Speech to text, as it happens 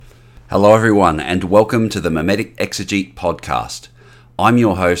Hello everyone and welcome to the Mimetic Exegete podcast. I'm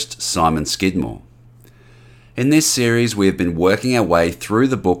your host Simon Skidmore. In this series we have been working our way through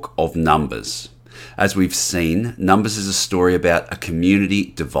the book of Numbers. As we've seen, Numbers is a story about a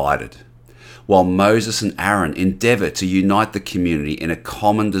community divided. While Moses and Aaron endeavour to unite the community in a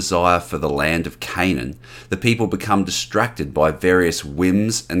common desire for the land of Canaan, the people become distracted by various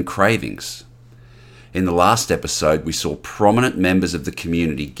whims and cravings. In the last episode, we saw prominent members of the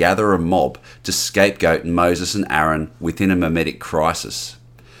community gather a mob to scapegoat Moses and Aaron within a mimetic crisis.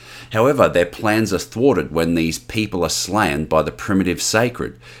 However, their plans are thwarted when these people are slain by the primitive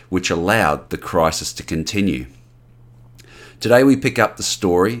sacred, which allowed the crisis to continue. Today we pick up the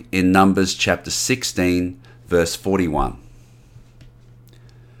story in Numbers chapter 16, verse 41.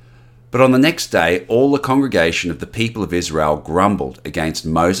 But on the next day, all the congregation of the people of Israel grumbled against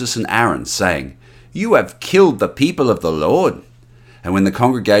Moses and Aaron, saying, "You have killed the people of the Lord." And when the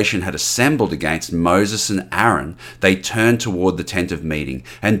congregation had assembled against Moses and Aaron, they turned toward the tent of meeting,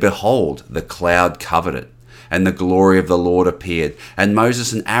 and behold, the cloud covered it, and the glory of the Lord appeared. And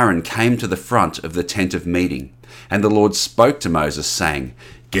Moses and Aaron came to the front of the tent of meeting. And the Lord spoke to Moses, saying,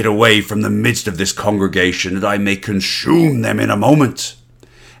 "Get away from the midst of this congregation, that I may consume them in a moment."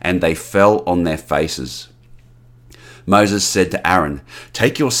 And they fell on their faces. Moses said to Aaron,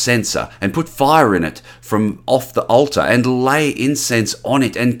 "Take your censer and put fire in it from off the altar and lay incense on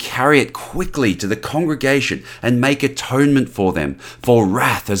it and carry it quickly to the congregation and make atonement for them, for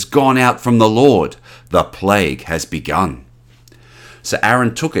wrath has gone out from the Lord. The plague has begun." So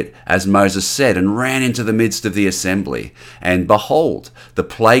Aaron took it as Moses said and ran into the midst of the assembly. And behold, the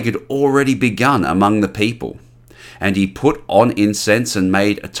plague had already begun among the people. And he put on incense and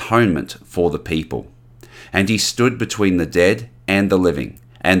made atonement for the people. And he stood between the dead and the living,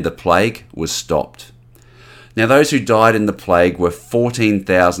 and the plague was stopped. Now those who died in the plague were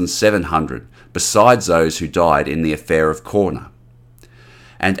 14,700, besides those who died in the affair of Corner.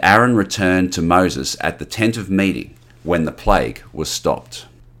 And Aaron returned to Moses at the tent of meeting when the plague was stopped.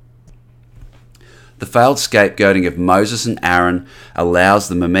 The failed scapegoating of Moses and Aaron allows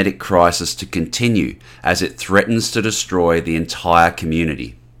the mimetic crisis to continue as it threatens to destroy the entire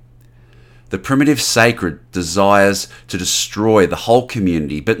community. The primitive sacred desires to destroy the whole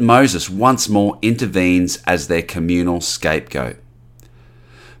community, but Moses once more intervenes as their communal scapegoat.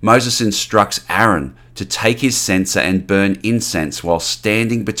 Moses instructs Aaron to take his censer and burn incense while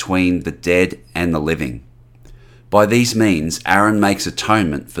standing between the dead and the living. By these means, Aaron makes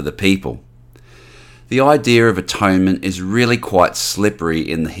atonement for the people. The idea of atonement is really quite slippery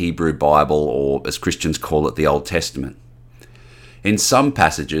in the Hebrew Bible, or as Christians call it, the Old Testament. In some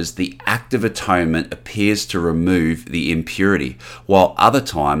passages, the act of atonement appears to remove the impurity, while other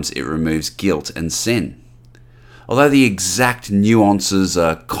times it removes guilt and sin. Although the exact nuances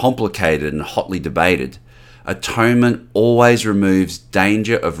are complicated and hotly debated, atonement always removes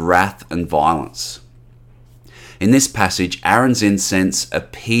danger of wrath and violence. In this passage, Aaron's incense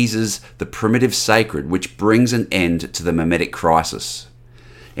appeases the primitive sacred, which brings an end to the mimetic crisis.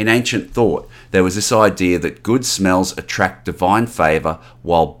 In ancient thought, there was this idea that good smells attract divine favour,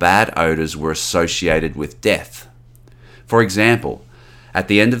 while bad odours were associated with death. For example, at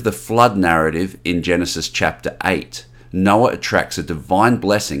the end of the flood narrative in Genesis chapter 8, Noah attracts a divine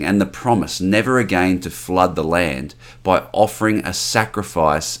blessing and the promise never again to flood the land by offering a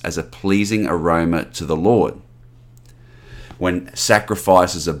sacrifice as a pleasing aroma to the Lord. When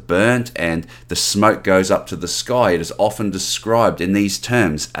sacrifices are burnt and the smoke goes up to the sky, it is often described in these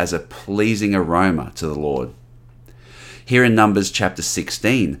terms as a pleasing aroma to the Lord. Here in Numbers chapter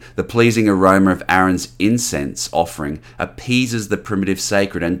 16, the pleasing aroma of Aaron's incense offering appeases the primitive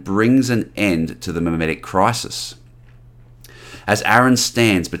sacred and brings an end to the mimetic crisis. As Aaron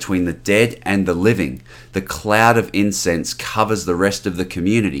stands between the dead and the living, the cloud of incense covers the rest of the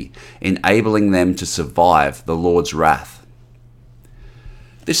community, enabling them to survive the Lord's wrath.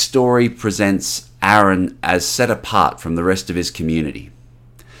 This story presents Aaron as set apart from the rest of his community.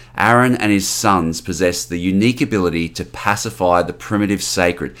 Aaron and his sons possess the unique ability to pacify the primitive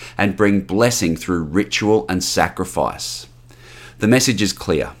sacred and bring blessing through ritual and sacrifice. The message is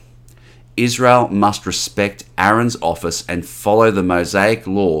clear. Israel must respect Aaron's office and follow the Mosaic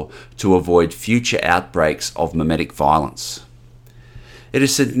law to avoid future outbreaks of mimetic violence. It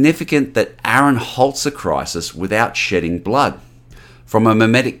is significant that Aaron halts the crisis without shedding blood. From a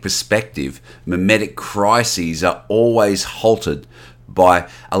mimetic perspective, mimetic crises are always halted by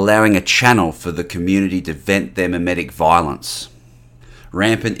allowing a channel for the community to vent their mimetic violence.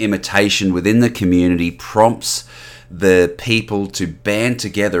 Rampant imitation within the community prompts the people to band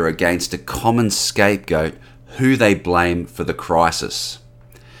together against a common scapegoat who they blame for the crisis.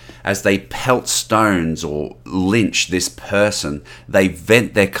 As they pelt stones or lynch this person, they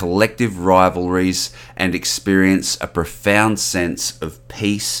vent their collective rivalries and experience a profound sense of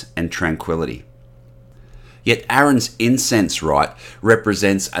peace and tranquility. Yet Aaron's incense rite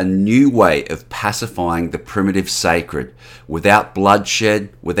represents a new way of pacifying the primitive sacred, without bloodshed,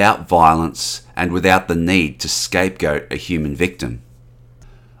 without violence, and without the need to scapegoat a human victim.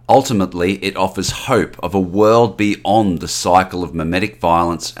 Ultimately, it offers hope of a world beyond the cycle of mimetic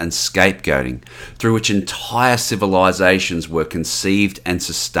violence and scapegoating, through which entire civilizations were conceived and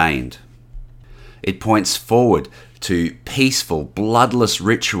sustained. It points forward to peaceful, bloodless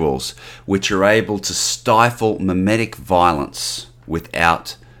rituals which are able to stifle mimetic violence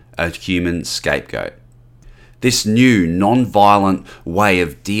without a human scapegoat. This new, non-violent way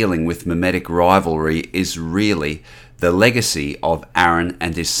of dealing with mimetic rivalry is really the legacy of Aaron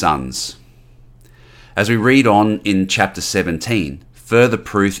and his sons. As we read on in chapter 17, further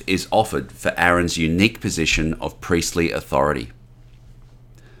proof is offered for Aaron's unique position of priestly authority.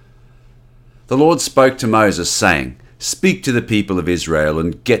 The Lord spoke to Moses, saying, "Speak to the people of Israel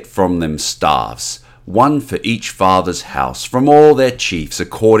and get from them staffs, one for each father's house, from all their chiefs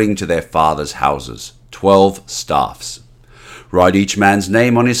according to their father's houses, 12 staffs. Write each man's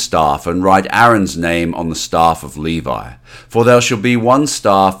name on his staff, and write Aaron's name on the staff of Levi. For there shall be one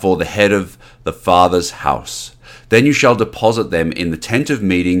staff for the head of the father's house. Then you shall deposit them in the tent of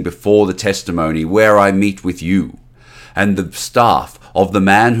meeting before the testimony where I meet with you. And the staff of the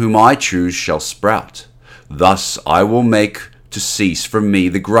man whom I choose shall sprout. Thus I will make to cease from me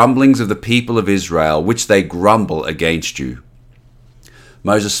the grumblings of the people of Israel, which they grumble against you."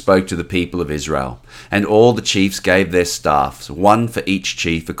 Moses spoke to the people of Israel, and all the chiefs gave their staffs, one for each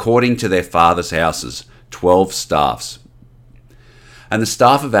chief, according to their fathers' houses, 12 staffs. And the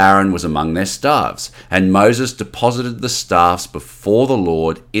staff of Aaron was among their staffs, and Moses deposited the staffs before the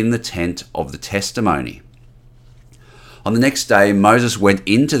Lord in the tent of the testimony. On the next day, Moses went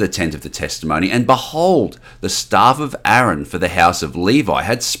into the tent of the testimony, and behold, the staff of Aaron for the house of Levi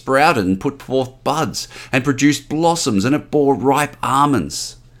had sprouted and put forth buds, and produced blossoms, and it bore ripe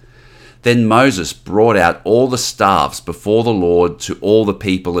almonds. Then Moses brought out all the staffs before the Lord to all the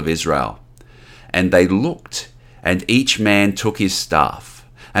people of Israel. And they looked, and each man took his staff.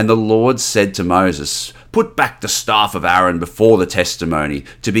 And the Lord said to Moses, "Put back the staff of Aaron before the testimony,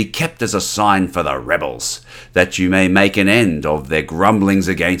 to be kept as a sign for the rebels, that you may make an end of their grumblings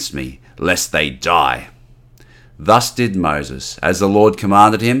against me, lest they die." Thus did Moses, as the Lord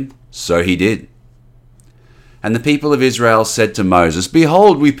commanded him, so he did. And the people of Israel said to Moses,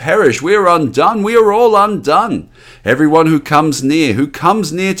 "Behold, we perish, we are undone, we are all undone. Everyone who comes near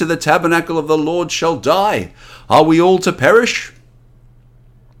to the tabernacle of the Lord shall die. Are we all to perish?"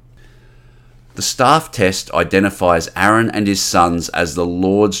 The staff test identifies Aaron and his sons as the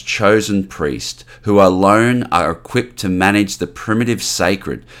Lord's chosen priest, who alone are equipped to manage the primitive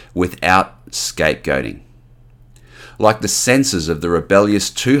sacred without scapegoating. Like the censers of the rebellious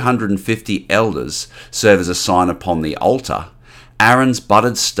 250 elders serve as a sign upon the altar, Aaron's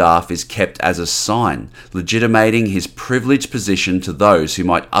budded staff is kept as a sign, legitimating his privileged position to those who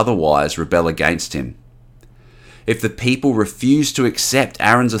might otherwise rebel against him. If the people refuse to accept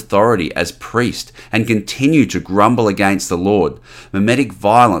Aaron's authority as priest and continue to grumble against the Lord, mimetic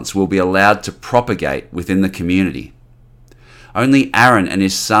violence will be allowed to propagate within the community. Only Aaron and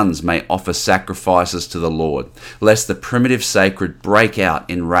his sons may offer sacrifices to the Lord, lest the primitive sacred break out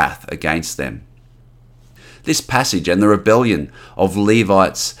in wrath against them. This passage and the rebellion of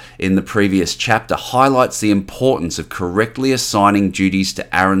Levites in the previous chapter highlights the importance of correctly assigning duties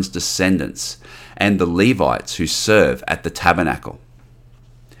to Aaron's descendants and the Levites who serve at the tabernacle.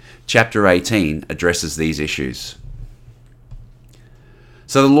 Chapter 18 addresses these issues.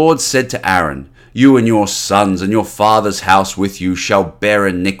 So the Lord said to Aaron, "You and your sons and your father's house with you shall bear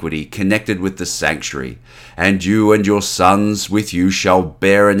iniquity connected with the sanctuary, and you and your sons with you shall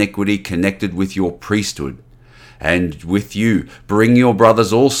bear iniquity connected with your priesthood. And with you bring your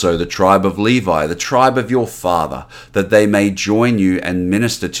brothers also, the tribe of Levi, the tribe of your father, that they may join you and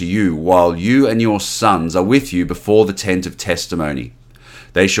minister to you, while you and your sons are with you before the tent of testimony.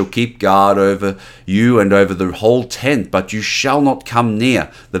 They shall keep guard over you and over the whole tent, but you shall not come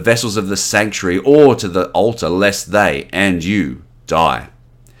near the vessels of the sanctuary or to the altar, lest they and you die.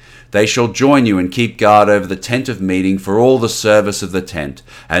 They shall join you and keep guard over the tent of meeting for all the service of the tent,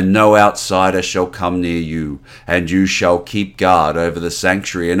 and no outsider shall come near you. And you shall keep guard over the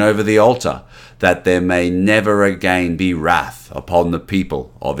sanctuary and over the altar, that there may never again be wrath upon the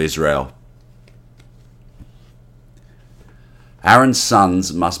people of Israel." Aaron's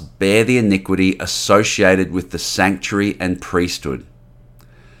sons must bear the iniquity associated with the sanctuary and priesthood.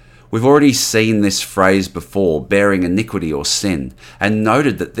 We've already seen this phrase before, bearing iniquity or sin, and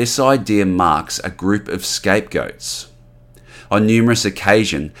noted that this idea marks a group of scapegoats. On numerous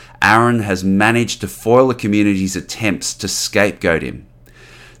occasions, Aaron has managed to foil the community's attempts to scapegoat him.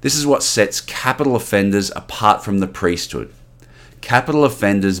 This is what sets capital offenders apart from the priesthood. Capital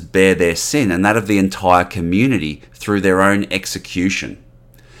offenders bear their sin and that of the entire community through their own execution.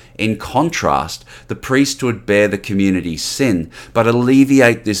 In contrast, the priesthood bear the community's sin, but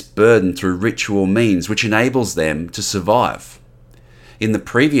alleviate this burden through ritual means, which enables them to survive. In the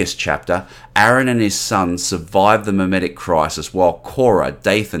previous chapter, Aaron and his sons survive the mimetic crisis while Korah,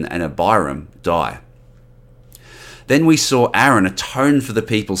 Dathan, and Abiram die. Then we saw Aaron atone for the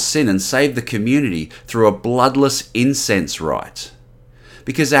people's sin and save the community through a bloodless incense rite.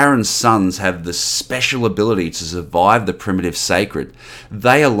 Because Aaron's sons have the special ability to survive the primitive sacred,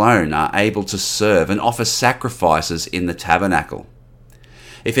 they alone are able to serve and offer sacrifices in the tabernacle.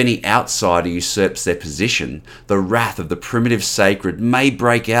 If any outsider usurps their position, the wrath of the primitive sacred may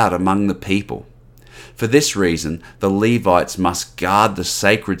break out among the people. For this reason, the Levites must guard the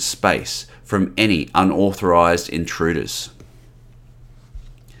sacred space from any unauthorized intruders.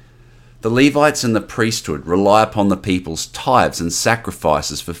 The Levites and the priesthood rely upon the people's tithes and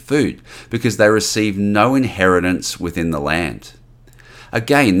sacrifices for food because they receive no inheritance within the land.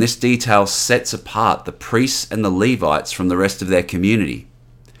 Again, this detail sets apart the priests and the Levites from the rest of their community.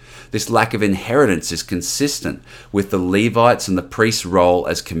 This lack of inheritance is consistent with the Levites and the priests' role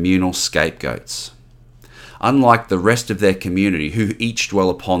as communal scapegoats. Unlike the rest of their community, who each dwell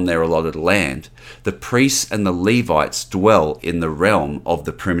upon their allotted land, the priests and the Levites dwell in the realm of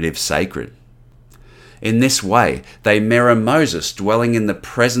the primitive sacred. In this way, they mirror Moses dwelling in the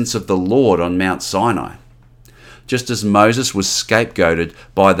presence of the Lord on Mount Sinai. Just as Moses was scapegoated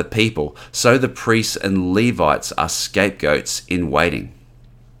by the people, so the priests and Levites are scapegoats in waiting.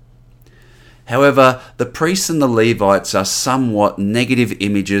 However, the priests and the Levites are somewhat negative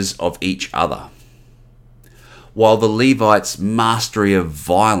images of each other. While the Levites' mastery of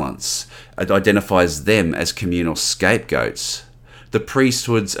violence identifies them as communal scapegoats, the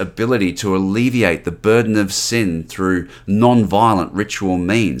priesthood's ability to alleviate the burden of sin through non-violent ritual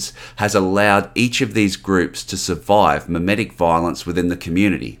means has allowed each of these groups to survive mimetic violence within the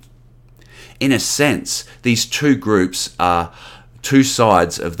community. In a sense, these two groups are two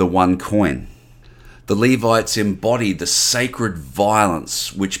sides of the one coin. The Levites embody the sacred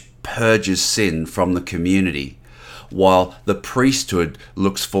violence which purges sin from the community, while the priesthood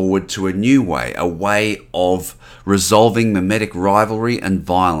looks forward to a new way, a way of resolving mimetic rivalry and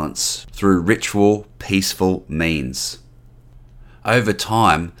violence through ritual, peaceful means. Over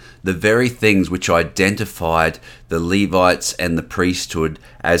time, the very things which identified the Levites and the priesthood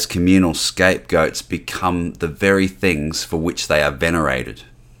as communal scapegoats become the very things for which they are venerated.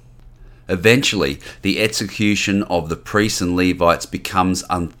 Eventually, the execution of the priests and Levites becomes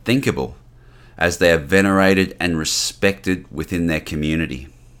unthinkable, as they are venerated and respected within their community.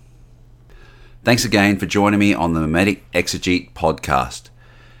 Thanks again for joining me on the Mimetic Exegete podcast.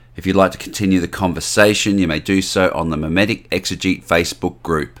 If you'd like to continue the conversation, you may do so on the Mimetic Exegete Facebook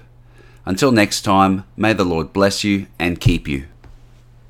group. Until next time, may the Lord bless you and keep you.